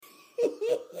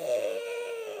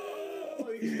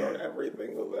You start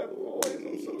everything with that voice.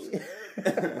 I'm so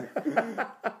scared.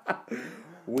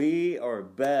 We are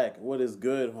back. What is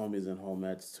good, homies and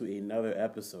homettes, to another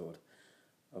episode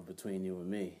of Between You and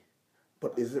Me.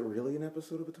 But is it really an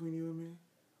episode of Between You and Me?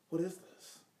 What is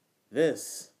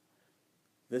this?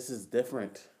 This is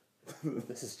different.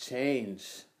 This is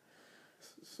change.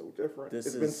 It's so different.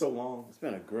 It's been so long. It's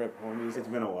been a grip, homies. It's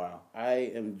been a while.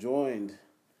 I am joined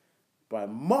by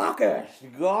Marcus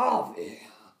Garvey.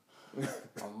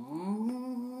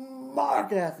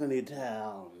 Mark Anthony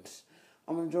Towns.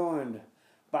 I'm joined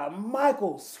by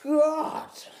Michael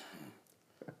Scott.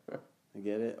 You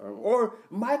get it? Or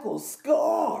Michael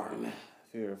Scarn.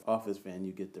 If you're an Office fan,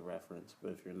 you get the reference.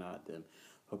 But if you're not, then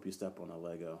hope you step on a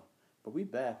Lego. But we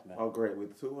back, man. Oh, great. The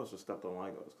two of us just stepped on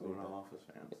Legos because we're not Office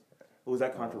fans. Was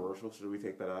that controversial? Should we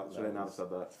take that out? Should I not have said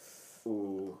that?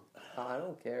 Ooh. I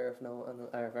don't care if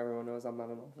everyone knows I'm not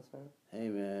an Office fan. Hey,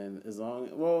 man.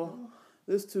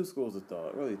 There's two schools of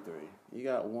thought. Really three. You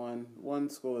got one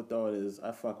school of thought is,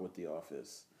 I fuck with The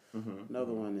Office. Mm-hmm.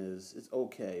 Another one is, it's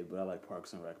okay, but I like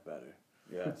Parks and Rec better.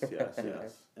 Yes.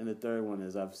 And the third one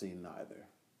is, I've seen neither.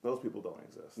 Those people don't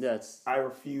exist. Yes. I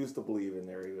refuse to believe in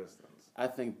their existence. I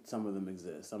think some of them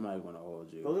exist. I'm not even going to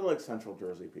hold you. Those are like Central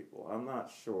Jersey people. I'm not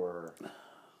sure.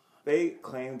 They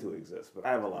claim to exist, but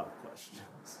I have a lot of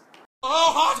questions.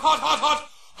 Oh,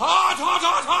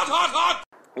 hot!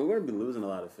 We're going to be losing a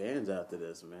lot of fans after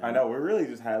this, man. I know. We have a lot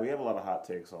do a lot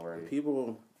already.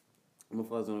 People,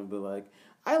 motherfuckers going to be like,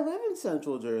 I live in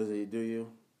Central Jersey. Do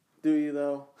you? Do you,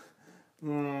 though?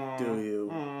 Do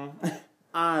you?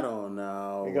 I don't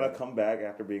know. You're going to come back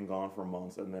after being gone for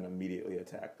months and then immediately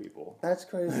attack people. That's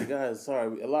crazy, guys.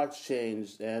 Sorry. A lot's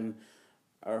changed, and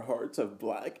our hearts have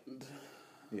blackened.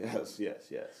 Yes.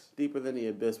 Deeper than the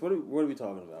abyss. What are we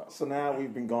talking about? So now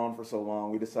we've been gone for so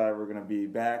long, we decided we're going to be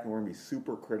back and we're going to be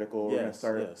super critical. We're going to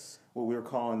start what we were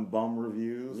calling bum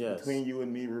reviews, Between You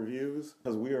and Me reviews,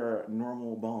 because we are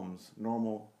normal bums,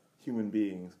 normal human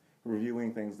beings,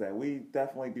 reviewing things that we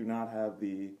definitely do not have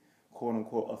the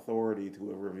quote-unquote authority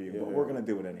to a review, but we're going to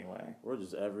do it anyway. We're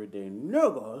just everyday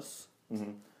niggas.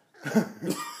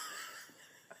 Mm-hmm.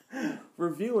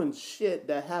 Reviewing shit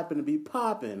that happen to be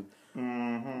popping.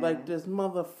 Mm-hmm. Like this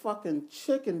motherfucking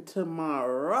chicken to my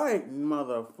right,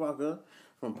 motherfucker,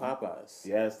 from Popeyes.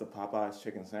 Yes, the Popeyes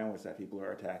chicken sandwich that people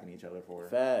are attacking each other for.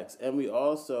 Facts. And we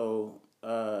also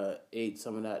ate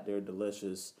some of that, their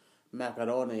delicious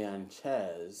macaroni and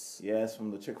cheese. Yes,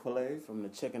 from the Chick-fil-A. From the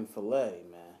chicken filet,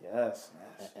 man. Yes.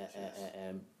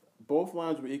 And both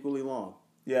lines were equally long.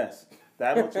 Yes,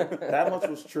 that much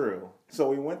was true. So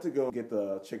we went to go get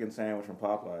the chicken sandwich from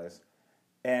Popeyes,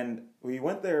 and we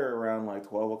went there around like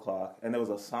 12 o'clock, and there was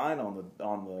a sign on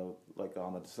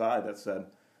the side that said,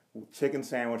 "Chicken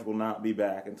sandwich will not be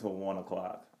back until 1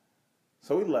 o'clock."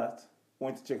 So we left,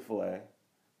 went to Chick-fil-A,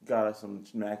 got us some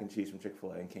mac and cheese from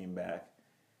Chick-fil-A, and came back.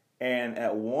 And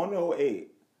at 1:08,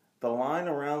 the line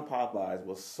around Popeyes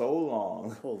was so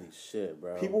long. Holy shit,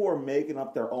 bro. People were making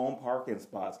up their own parking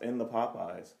spots in the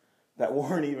Popeyes that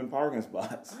weren't even parking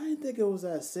spots. I didn't think it was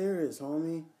that serious,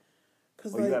 homie.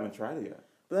 You haven't tried it yet.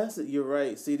 But that's it. You're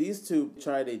right. See, these two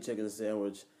tried a chicken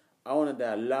sandwich. I wanted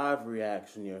that live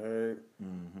reaction, you heard?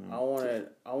 Mm-hmm. I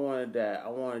wanted that. I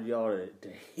wanted y'all to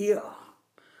hear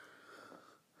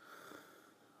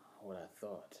what I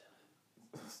thought.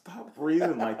 Stop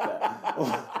breathing like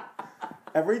that.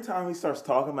 Every time he starts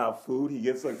talking about food, he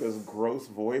gets like this gross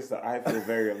voice that I feel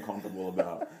very uncomfortable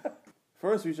about.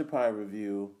 First, we should probably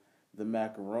review the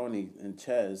macaroni and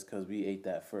cheese because we ate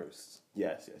that first.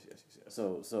 Yes.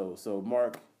 So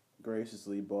Mark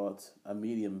graciously bought a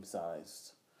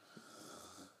medium-sized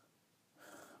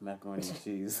macaroni and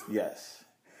cheese. Yes.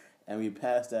 And we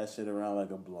passed that shit around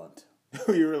like a blunt.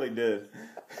 You really did.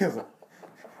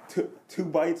 Two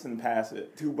bites and pass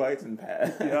it. 2 bites and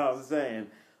pass. You know what I'm saying?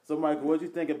 So, Michael, what'd you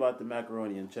think about the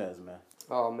macaroni and cheese, man?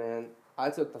 Oh, man. I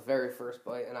took the very first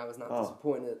bite, and I was not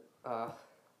disappointed.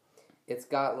 It's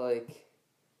got, like,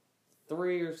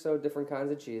 3 or so different kinds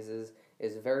of cheeses.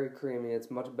 It's very creamy. It's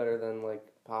much better than,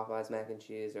 like, Popeye's mac and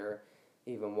cheese or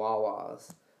even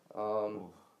Wawa's.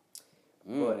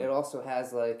 But it also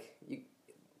has, you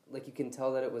can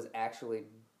tell that it was actually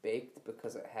baked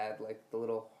because it had, like, the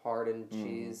little hardened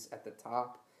cheese at the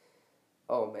top.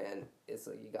 Oh, man, it's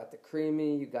like you got the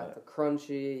creamy, you got the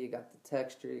crunchy, you got the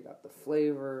texture, you got the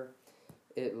flavor.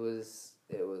 It was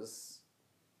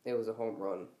a home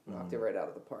run. Knocked it right out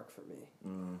of the park for me.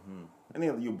 Mm-hmm. Any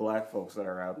of you black folks that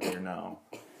are out there now,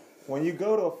 when you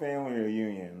go to a family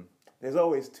reunion, there's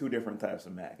always 2 different types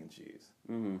of mac and cheese.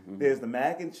 Mm-hmm. There's the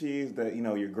mac and cheese that,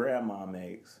 your grandma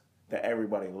makes that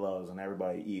everybody loves and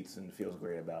everybody eats and feels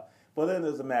great about. But then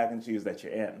there's the mac and cheese that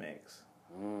your aunt makes.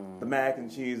 The mac and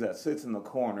cheese that sits in the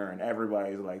corner and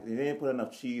everybody's like, they didn't put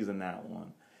enough cheese in that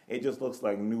one. It just looks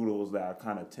like noodles that are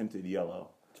kind of tinted yellow.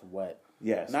 It's wet.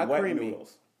 Yes, Not wet creamy.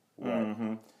 noodles.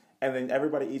 Mm-hmm. And then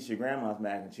everybody eats your grandma's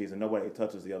mac and cheese and nobody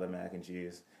touches the other mac and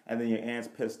cheese. And then your aunt's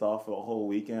pissed off for a whole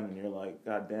weekend and you're like,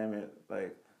 God damn it,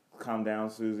 like, calm down,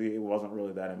 Susie. It wasn't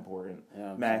really that important.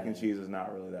 Yeah, mac and cheese is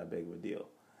not really that big of a deal.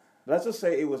 Let's just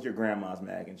say it was your grandma's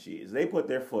mac and cheese. They put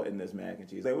their foot in this mac and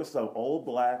cheese. There was some old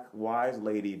black wise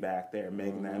lady back there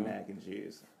making that mac and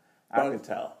cheese. I could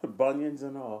tell. Bunions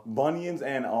and all. Bunions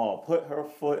and all. Put her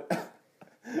foot,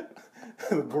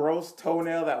 the gross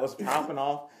toenail that was popping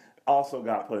off, also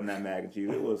got put in that mac and cheese.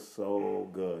 It was so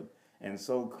good and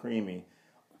so creamy.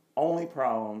 Only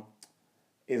problem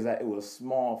is that it was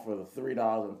small for the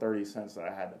 $3.30 that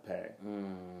I had to pay.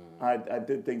 I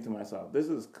did think to myself, this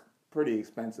is pretty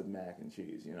expensive mac and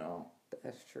cheese, you know.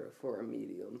 That's true for a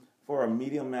medium. For a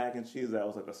medium mac and cheese that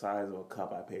was like the size of a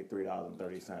cup, I paid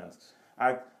 $3.30.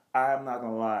 I'm not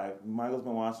gonna lie, Michael's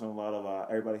been watching a lot of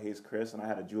Everybody Hates Chris, and I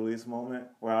had a Julius moment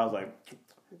where I was like,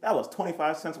 that was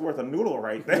 25 cents worth of noodle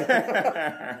right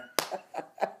there.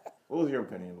 What was your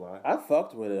opinion, Bly? I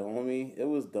fucked with it, homie. It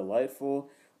was delightful.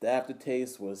 The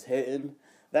aftertaste was hitting.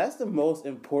 That's the most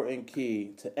important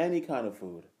key to any kind of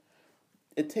food.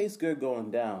 It tastes good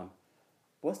going down.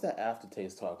 What's that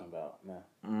aftertaste talking about,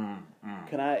 man?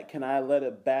 Can I let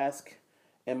it bask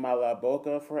in my la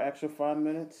boca for an extra 5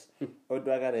 minutes? Or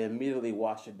do I gotta immediately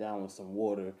wash it down with some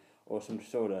water or some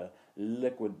sort of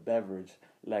liquid beverage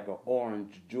like an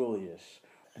orange Julius?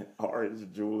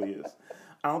 Orange Julius.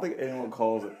 I don't think anyone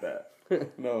calls it that.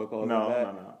 No, it calls No, it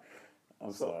that? no.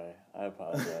 I'm sorry. I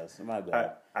apologize. My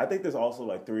bad. I think there's also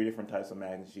like 3 different types of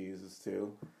mac and cheeses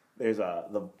too. There's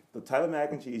the type of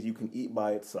mac and cheese you can eat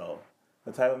by itself,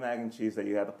 the type of mac and cheese that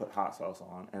you have to put hot sauce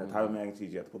on, and the type of mac and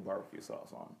cheese you have to put barbecue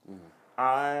sauce on.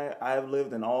 I've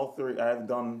lived in all 3. I've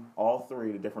done all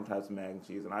 3 the different types of mac and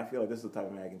cheese, and I feel like this is the type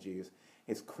of mac and cheese.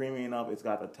 It's creamy enough. It's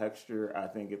got the texture. I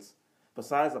think it's,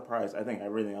 besides the price, I think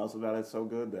everything else about it's so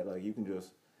good that like you can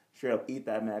just straight up eat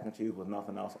that mac and cheese with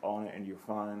nothing else on it, and you're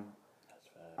fine. That's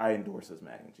fast. I endorse this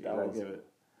mac and cheese. That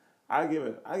I give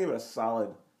it a solid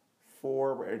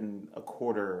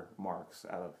 4.25 marks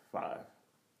out of 5.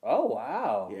 Oh,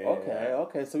 wow. Yeah.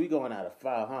 Okay. So we going out of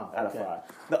 5, huh? Out of 5.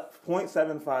 The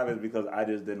 0.75 is because I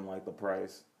just didn't like the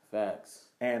price. Facts.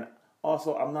 And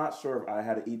also, I'm not sure if I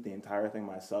had to eat the entire thing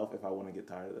myself if I wouldn't get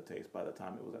tired of the taste by the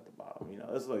time it was at the bottom. You know,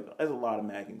 there's a lot of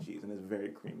mac and cheese, and it's very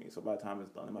creamy. So by the time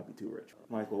it's done, it might be too rich.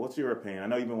 Michael, what's your opinion? I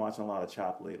know you've been watching a lot of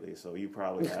Chopped lately, so you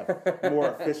probably have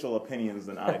more official opinions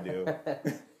than I do.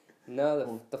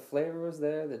 No, the flavor was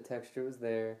there, the texture was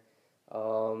there.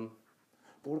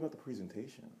 But what about the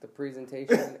presentation? The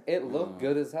presentation, it looked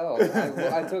good as hell.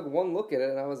 I took one look at it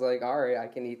and I was like, all right, I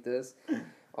can eat this.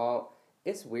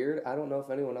 It's weird. I don't know if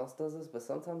anyone else does this, but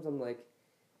sometimes I'm like,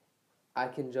 I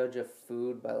can judge a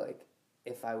food by like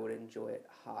if I would enjoy it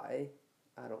high.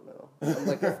 I don't know. I'm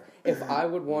like, if I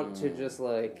would want to just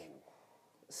like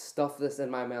stuff this in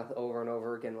my mouth over and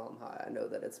over again while I'm high, I know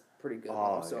that it's pretty good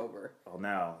while I'm sober. Oh,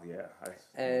 now, yeah.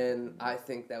 And I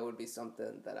think that would be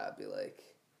something that I'd be like,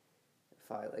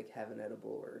 if I like have an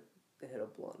edible or hit a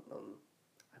blunt,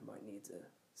 I might need to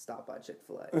stop by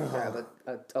Chick-fil-A and grab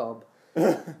a tub.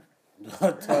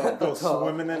 Go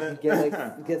swimming in it.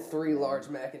 Get 3 large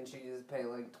mac and cheese, pay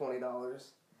like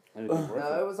 $20. It'd be worth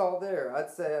No, it was all there. I'd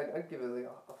say I'd give it like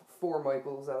 4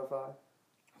 Michaels out of 5.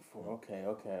 Okay.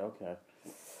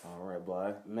 All right,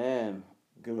 Bly. Man,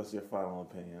 Give us your final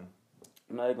opinion.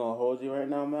 I'm not gonna hold you right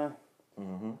now, man.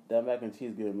 Mm-hmm. That mac and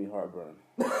cheese giving me heartburn.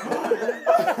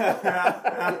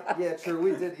 Yeah, true.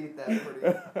 We did eat that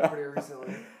pretty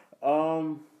recently.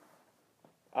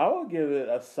 I would give it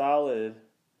a solid.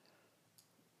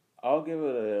 I'll give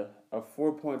it a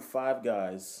 4.5,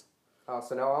 guys. Oh,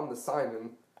 so now I'm the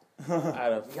Simon.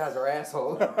 Out of You guys are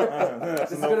assholes.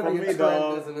 That's This is enough gonna for be a me, trend,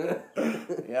 dog. isn't it?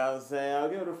 you know what I'm saying? I'll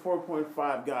give it a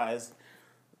 4.5, guys.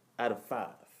 Out of 5.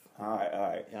 All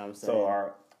right. You know what I'm saying?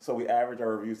 So we average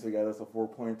our reviews together. It's a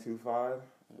 4.25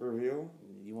 review.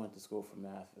 You went to school for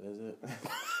math, is it?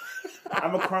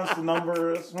 I'm gonna crunch the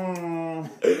numbers.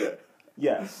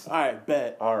 Yes. All right,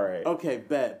 bet. All right. Okay,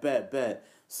 bet.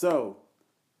 So,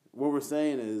 what we're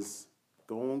saying is,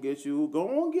 go on get you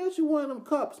one of them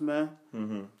cups, man.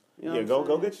 Mm-hmm. You You know Yeah, what I'm go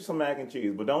saying? get you some mac and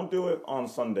cheese, but don't do it on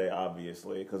Sunday,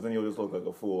 obviously, because then you'll just look like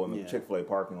a fool in the Yeah. Chick-fil-A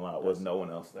parking lot with no one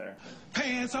else there.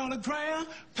 Pants on the ground,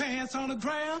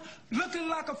 looking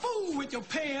like a fool with your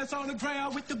pants on the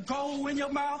ground, with the gold in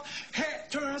your mouth,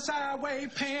 hat turned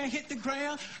sideways, pants hit the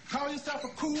ground. Call yourself a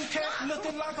cool cat,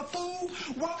 looking like a fool,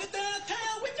 walking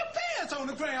downtown with your pants on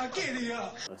the ground. Giddy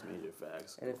up. That's major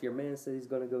facts. And if your man said he's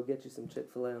gonna go get you some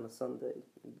Chick-fil-A on a Sunday,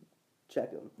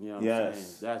 check him. You know what I'm Yes. saying?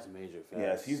 That's major facts.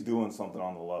 Yes, he's doing something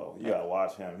on the low. You gotta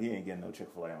watch him. He ain't getting no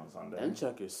Chick-fil-A on Sunday. And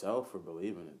check yourself for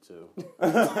believing it too.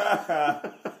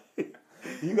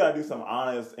 You gotta do some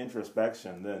honest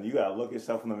introspection. Then you gotta look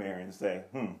yourself in the mirror and say,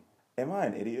 am I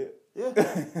an idiot? Yeah.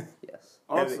 Yes.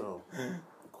 Also,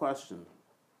 question.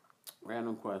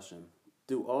 Random question.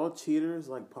 Do all cheaters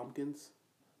like pumpkins?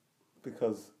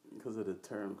 Because Because of the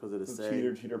term, because of the the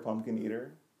saying. cheater, pumpkin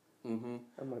eater. Mm-hmm.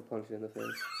 I might punch you in the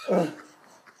face.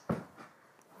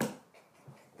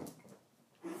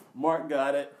 Mark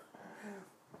got it.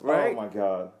 Right? Oh my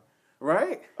god.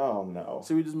 Right? Oh no.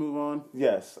 Should we just move on?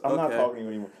 Yes, I'm not Okay. talking to you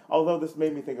anymore. Although this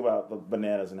made me think about the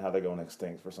bananas and how they're going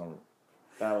extinct for some.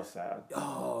 That was sad.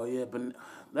 Oh, yeah, but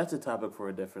that's a topic for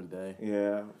a different day.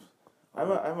 Yeah. I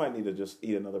might need to just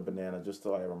eat another banana just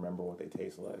so I remember what they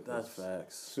taste like. That's 'Cause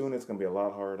facts. Soon it's gonna be a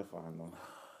lot harder to find them.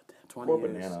 20 Poor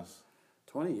years. bananas.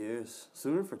 20 years.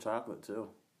 Sooner for chocolate, too.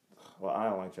 Well, I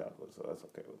don't like chocolate, so that's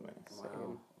okay with me.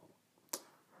 Wow.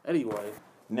 Anyway,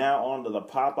 Now on to the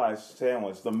Popeye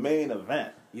sandwich, the main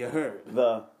event. you heard.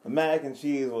 The mac and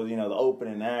cheese was, the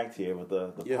opening act here, but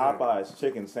the Yeah. Popeye's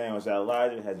chicken sandwich that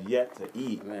Elijah has yet to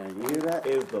eat Man, you hear that?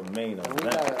 is the main We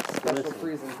event. got a special Listen.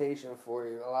 presentation for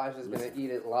you. Elijah's gonna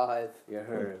eat it live. You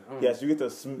heard. Yes, you get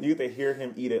to hear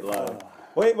him eat it live.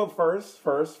 Wait, but first,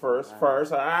 get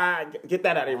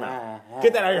that out of your mouth.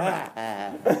 Get that out of your mouth.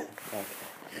 And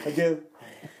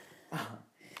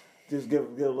just give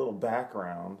a little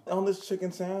background on this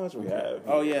chicken sandwich we have.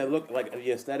 Oh, yeah, look, like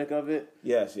the aesthetic of it.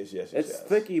 Yes. It's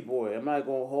thicky, boy. I'm not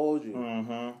going to hold you.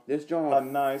 Mm-hmm. This joint A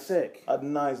nice, thick. a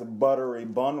nice buttery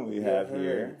bun we have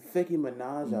here. Thicky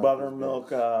Minaj out Buttermilk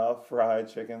this bitch. fried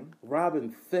chicken. Robin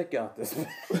thick out this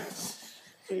bitch.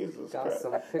 Jesus Got Christ.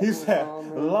 some He pickles said, on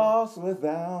there. lost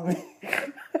without me.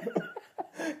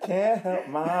 Can't help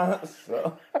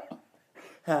myself.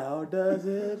 How does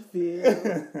it feel?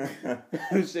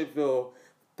 This shit feel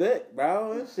thick,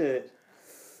 bro. This shit.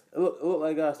 It look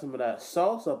like got some of that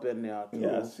sauce up in there, too.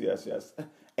 Yes.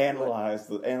 Analyze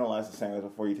the sandwich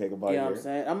before you take a bite. You know what I'm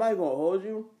saying? I'm not gonna hold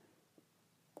you.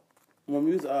 When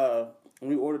we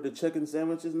ordered the chicken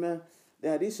sandwiches, man, they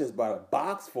had these shits by the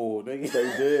box full, nigga.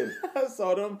 They did. I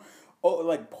saw them,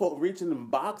 reaching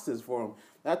them boxes for them.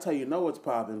 That's how you know it's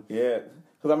popping. Yeah.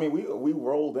 Because, we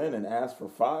rolled in and asked for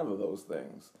 5 of those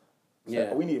things. So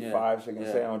Yeah, we need yeah, 5 chicken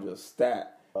yeah. sandwiches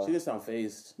stat. She just sound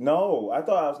phased. No, I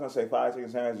thought I was going to say 5 chicken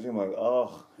sandwiches. She was like,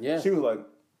 oh. Yeah. She was like,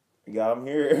 you got them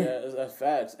here. Yeah, that's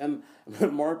facts. And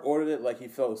when Mark ordered it, like, he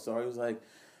felt sorry. He was like,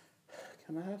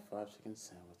 can I have 5 chicken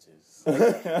sandwiches?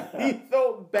 He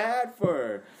felt bad for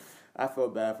her. I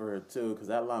felt bad for her, too, because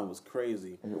that line was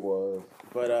crazy. It was.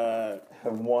 But,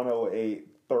 108,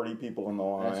 30 people in the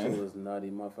that shit line. was nutty.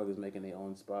 Motherfuckers making their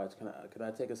own spots. Could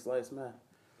I take a slice, man?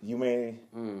 You may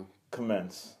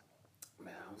commence.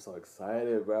 Man, I'm so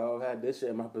excited, bro. I've had this shit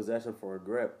in my possession for a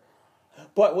grip.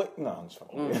 But wait, no, I'm just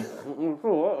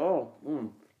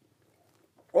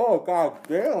Oh, god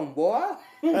damn, boy.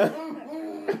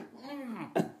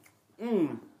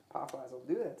 Popeyes will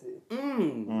do that to you.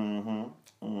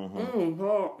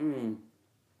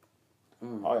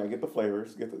 Oh yeah, get the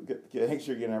flavors. Get make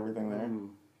sure you're getting everything there.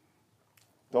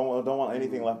 Don't want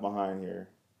anything left behind here.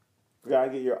 You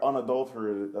gotta get your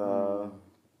unadulterated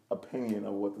opinion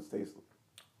of what this tastes like.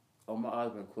 Oh, my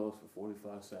eyes been closed for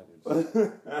 45 seconds.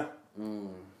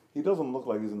 He doesn't look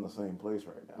like he's in the same place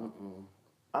right now.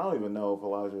 I don't even know if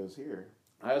Elijah is here.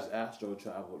 I just astro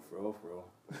traveled for real.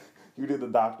 You did the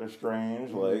Doctor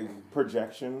Strange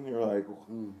projection. You were like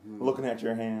looking at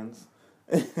your hands.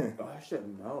 Oh, that shit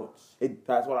melts.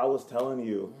 That's what I was telling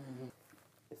you.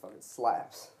 It fucking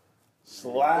slaps.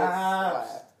 Slaps.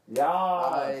 Yeah.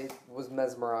 I was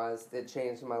mesmerized. It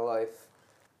changed my life.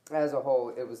 As a whole,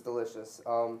 it was delicious.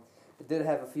 It did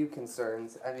have a few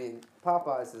concerns. I mean,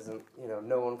 Popeyes isn't,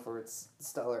 known for its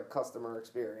stellar customer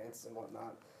experience and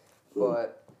whatnot.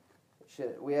 But,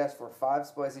 shit, we asked for 5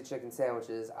 spicy chicken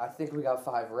sandwiches. I think we got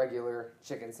 5 regular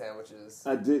chicken sandwiches.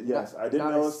 I did. Yes, I did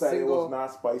not a notice that it single- was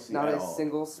not spicy Not at a all.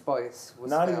 single spice was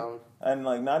Not found.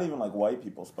 not even like white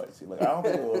people spicy. Like I don't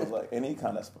think it was like any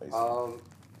kind of spicy.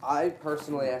 I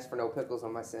personally asked for no pickles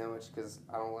on my sandwich because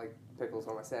I don't like pickles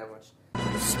on my sandwich.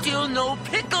 Still no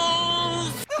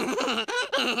pickles!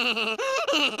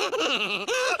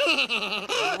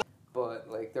 But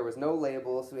like there was no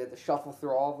label, so we had to shuffle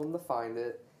through all of them to find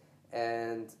it.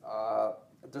 And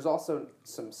there's also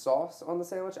some sauce on the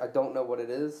sandwich. I don't know what it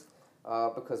is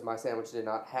because my sandwich did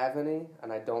not have any,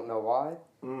 and I don't know why.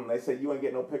 They say you ain't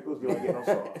get no pickles, you ain't get no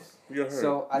sauce. You heard.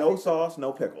 So No sauce,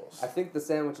 no pickles. I think the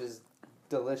sandwich is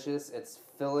delicious. It's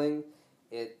filling.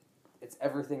 It's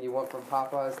everything you want from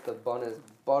Popeyes. The bun is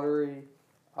buttery.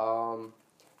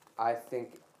 I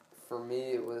think for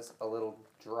me it was a little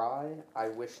dry. I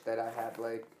wish that I had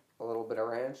like a little bit of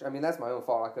ranch. I mean, that's my own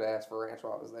fault. I could have asked for ranch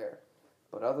while I was there.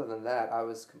 But other than that, I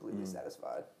was completely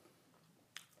satisfied.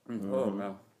 Oh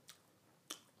man,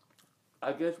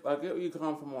 I get where you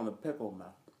come from on the pickle, man.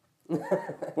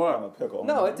 What on a pickle?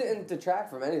 No, it didn't detract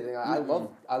from anything. I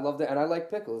loved it, and I like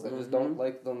pickles. I just don't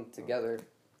like them together.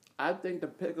 I think the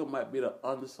pickle might be the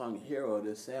unsung hero of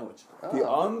this sandwich. The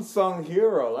unsung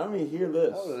hero. Let me hear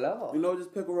this. Oh Lord! You know what this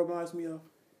pickle reminds me of?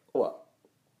 What?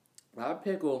 That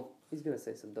pickle. He's gonna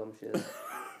say some dumb shit.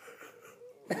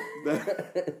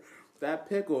 That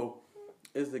pickle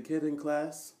is the kid in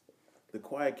class, the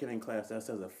quiet kid in class that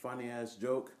says a funny ass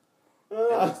joke.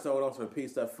 And someone else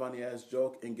repeats that funny ass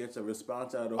joke and gets a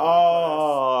response out of the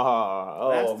whole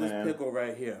class. That's this pickle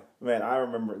right here. Man, I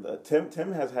remember that.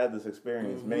 Tim has had this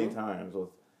experience many times with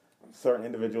certain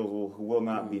individuals who will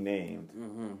not be named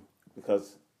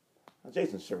because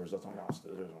Jason Shivers doesn't watch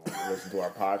this. Doesn't listen to our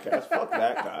podcast. Fuck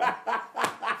that guy.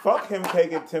 Fuck him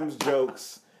taking Tim's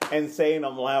jokes and saying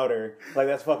them louder. Like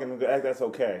that's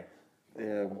okay.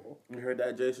 Yeah, you heard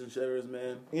that, Jason Shivers,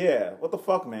 man? Yeah, what the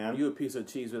fuck, man? You a piece of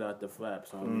cheese without the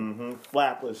flaps on.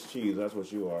 Flapless cheese, that's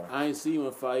what you are. I ain't seen you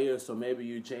in 5 years, so maybe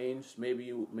you changed. Maybe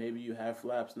you have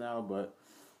flaps now, but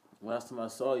last time I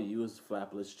saw you, you was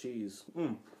flapless cheese.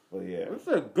 But yeah. This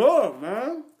is good,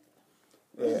 man.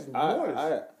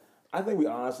 Yeah, I think we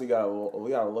honestly gotta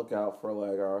look out for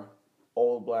like our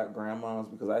old black grandmas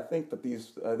because I think that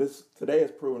this today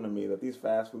has proven to me that these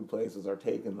fast food places are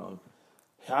taking them,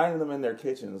 hiding them in their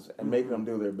kitchens and making them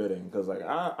do their bidding. Because like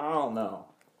I don't know,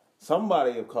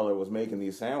 somebody of color was making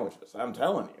these sandwiches. I'm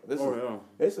telling you, this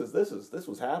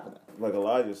was happening. Like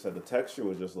Elijah said, the texture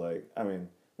was just like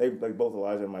both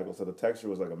Elijah and Michael said the texture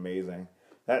was like amazing.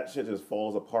 That shit just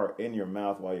falls apart in your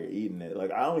mouth while you're eating it.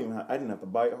 Like I didn't have to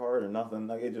bite hard or nothing.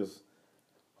 Like it just.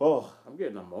 Oh, I'm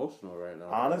getting emotional right now.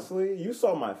 Honestly, you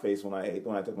saw my face when I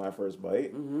took my first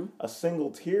bite. A single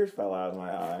tear fell out of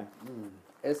my eye.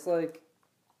 It's like,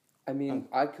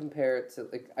 I compare it to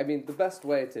the best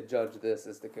way to judge this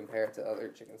is to compare it to other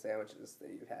chicken sandwiches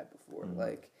that you've had before.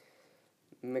 Like,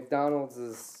 McDonald's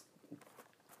is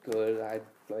good. I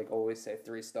always say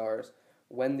 3 stars.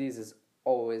 Wendy's is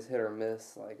always hit or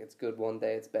miss. Like it's good one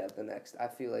day, it's bad the next. I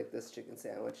feel like this chicken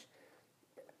sandwich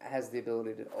has the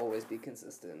ability to always be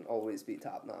consistent, always be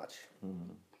top notch.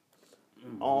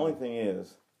 Only thing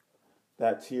is,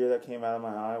 that tear that came out of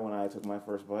my eye when I took my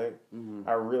first bite,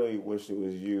 I really wish it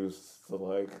was used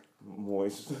to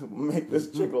make this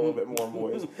chicken a little bit more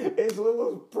moist. It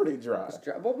was pretty dry. It's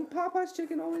dry. Well, Popeye's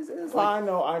chicken always is. I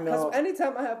know. Because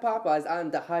anytime I have Popeyes,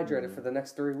 I'm dehydrated for the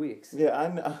next 3 weeks. Yeah,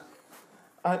 I know.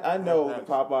 I know the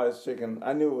Popeye's chicken.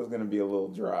 I knew it was going to be a little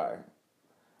dry,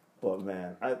 but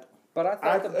man, But I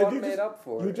thought the bun made up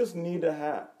for it. You just need to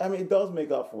have... it does make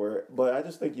up for it, but I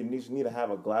just think you just need to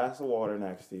have a glass of water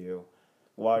next to you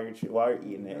while you're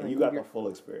eating it, and you got the full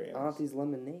experience. Auntie's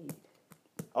lemonade.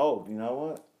 Oh, you know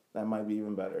what? That might be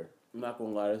even better. I'm not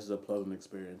going to lie, this is a pleasant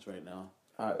experience right now.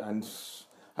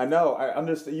 I know. I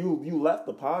understand. You left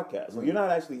the podcast. You're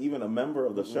not actually even a member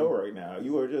of the show right now.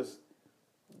 You are just...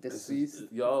 Deceased.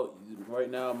 Y'all, right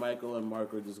now, Michael and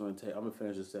Mark are just going to I'm going to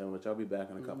finish the sandwich. I'll be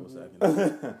back in a couple of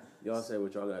seconds. Y'all say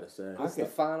what y'all got to say. What's the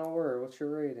final word? What's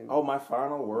your rating? Oh, my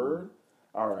final word?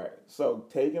 All right. So,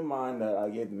 take in mind that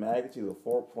I gave the mac and cheese a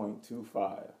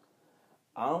 4.25.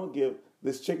 I'm going to give...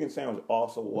 This chicken sandwich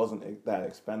also wasn't that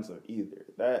expensive either.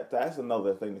 That's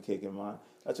another thing to keep in mind.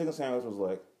 That chicken sandwich was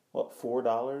like, what, $4?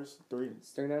 $3? It's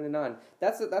 $3.99.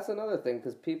 That's another thing,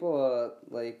 because people,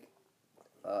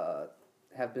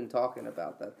 have been talking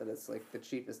about that it's like the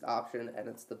cheapest option and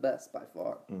it's the best by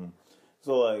far.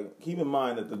 So keep in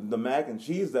mind that the mac and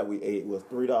cheese that we ate was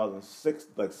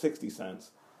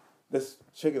 $3.60. This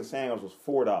chicken sandwich was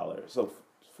 $4. So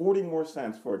 40 more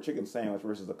cents for a chicken sandwich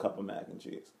versus a cup of mac and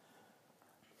cheese.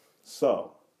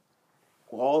 So,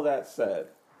 with all that said,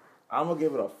 I'm gonna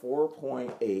give it a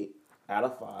 4.8 out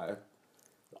of 5.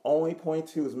 The only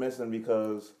 0.2 is missing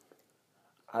because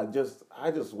I just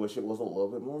wish it was a little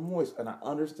bit more moist. And I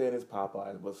understand it's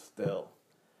Popeyes, but still.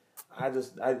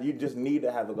 You just need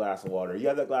to have a glass of water. You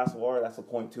have that glass of water, that's a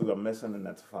 0.2 I'm missing, and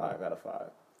that's 5 out of 5.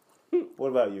 What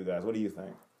about you guys? What do you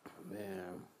think?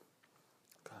 Man,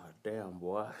 god damn,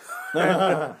 boy.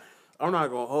 I'm not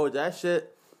gonna hold that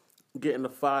shit. Getting a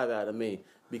 5 out of me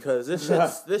because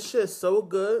this shit's so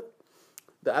good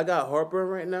that I got heartburn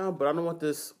right now. But I don't want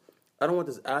this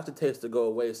aftertaste to go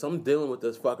away. So I'm dealing with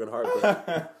this fucking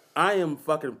heartburn. I am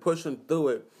fucking pushing through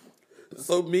it.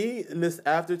 So me and this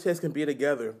aftertaste can be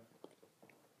together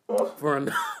for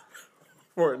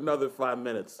for another 5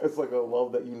 minutes. It's like a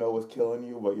love that you know is killing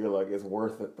you, but you're like, it's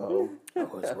worth it though.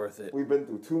 Oh, it's worth it. We've been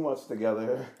through too much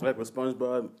together. Like when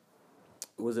SpongeBob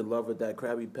was in love with that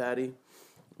Krabby Patty.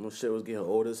 When shit was getting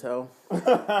old as hell.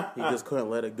 He just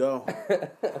couldn't let it go.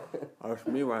 That's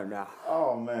me right now.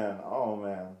 Oh man.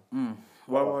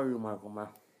 What about you, Michael, man?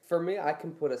 For me, I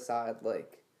can put aside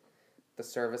like the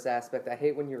service aspect. I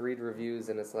hate when you read reviews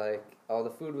and it's like, oh,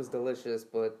 the food was delicious,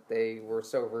 but they were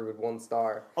so rude, 1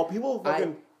 star. Oh, people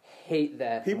fucking hate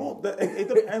that. It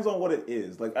depends on what it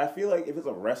is. Like, I feel like if it's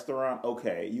a restaurant,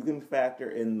 okay, you can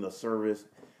factor in the service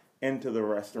into the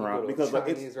restaurant because like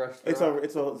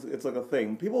it's like a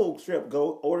thing. People straight up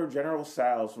go order General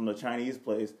Tso's from the Chinese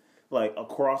place like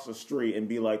across the street and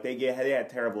be like they had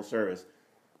terrible service.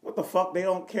 What the fuck? They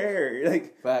don't care.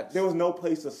 Like, Facts. There was no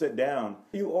place to sit down.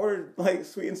 You ordered like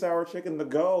sweet and sour chicken to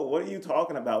go. What are you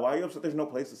talking about? Why are you upset? There's no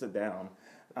place to sit down.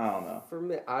 I don't know. For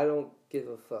me, I don't give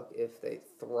a fuck if they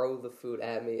throw the food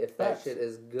at me. If that shit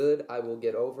is good, I will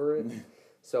get over it.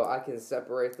 So I can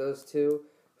separate those two.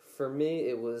 For me,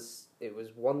 it was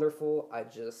wonderful. I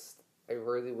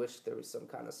really wish there was some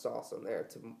kind of sauce on there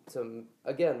to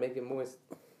again make it moist.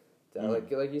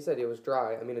 Like you said, it was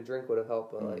dry. I mean, a drink would have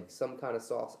helped, but like some kind of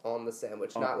sauce on the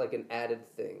sandwich, not like an added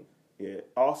thing. Yeah.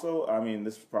 Also, I mean,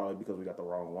 this is probably because we got the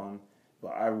wrong one,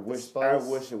 but I wish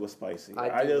it was spicy.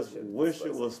 I just wish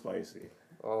it was spicy.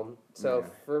 So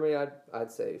for me,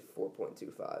 I'd say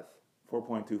 4.25.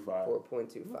 4.25.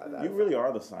 4.25. You really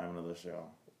are the Simon of the show.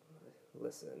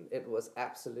 Listen, it was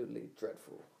absolutely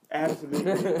dreadful.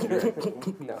 Absolutely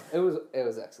dreadful. No, it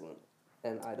was excellent,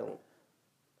 and I don't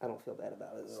feel bad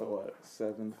about it at all. So what?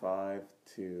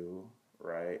 752,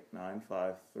 right?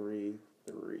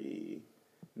 953,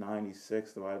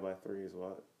 96 divided by 3 is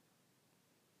what?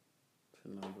 What's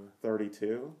your number?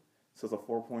 32. So it's a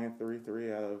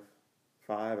 4.33 out of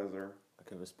 5 as our. I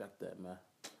can respect that, man.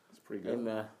 It's pretty good.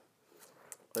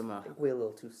 Hey, man. We're a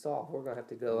little too soft. We're gonna have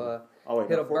to go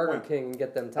hit a Burger King and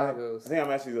get them tacos. I think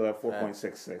I'm actually at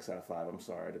 4.66 out of 5. I'm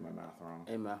sorry, I did my math wrong.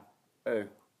 Hey, man.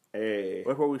 Hey.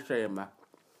 What were we saying, man?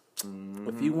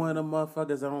 If you one of them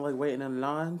motherfuckers that don't like waiting in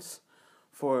lines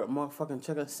for a motherfucking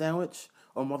chicken sandwich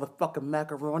or motherfucking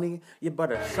macaroni, you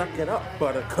better suck it up,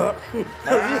 buttercup. Cause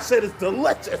this shit is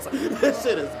delicious. This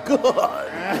shit is good.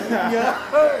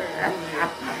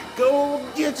 Go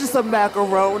get you some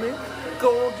macaroni.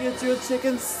 Go get your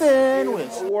chicken sandwich.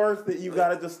 It's worth it. You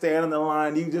gotta just stand in the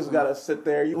line. You just gotta sit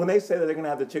there. When they say that they're gonna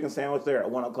have the chicken sandwich there at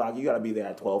 1 o'clock, you gotta be there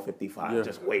at 12:55.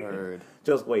 Just waiting.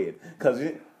 Just waiting. Cause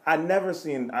I've never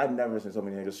seen so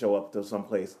many niggas show up to some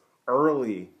place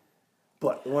early.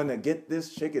 But when they get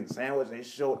this chicken sandwich, they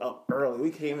showed up early.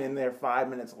 We came in there 5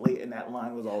 minutes late, and that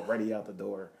line was already out the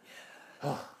door. Go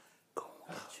on,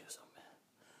 get you some, man.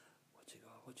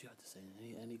 What you have to say?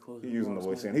 Any closing? He's using the remarks,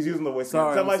 voice man? again. He's using the voice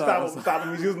Sorry, again. Somebody sorry. stop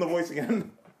him. He's using the voice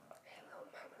again.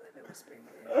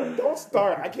 Don't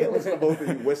start. I can't listen to both of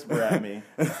you whisper at me.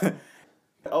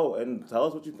 Oh, and tell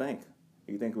us what you think.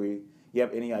 You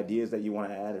have any ideas that you want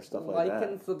to add or stuff like that?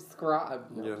 Like and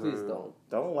subscribe. No, please don't.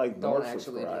 Don't actually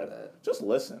subscribe. do that. Just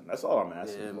listen. That's all I'm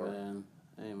asking for. Man.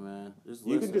 Hey, man.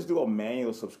 You can just do a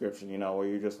manual subscription, where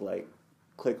you just like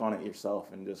click on it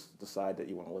yourself and just decide that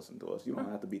you want to listen to us. You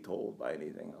don't have to be told by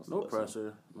anything else. No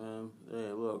pressure, man.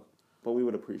 Hey, look. But we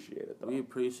would appreciate it, though. We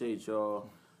appreciate y'all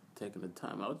taking the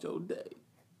time out your day.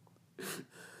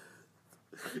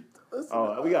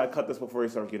 We gotta cut this before he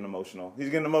starts getting emotional. He's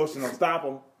getting emotional. Stop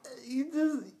him.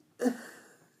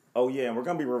 Oh yeah, and we're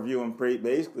gonna be reviewing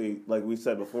basically, like we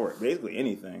said before, basically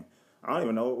anything. I don't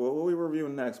even know what are we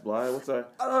reviewing next, Bly. What's our?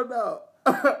 I don't know.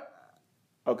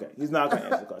 Okay, he's not gonna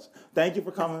answer the question. Thank you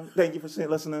for coming. Thank you for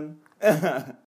listening.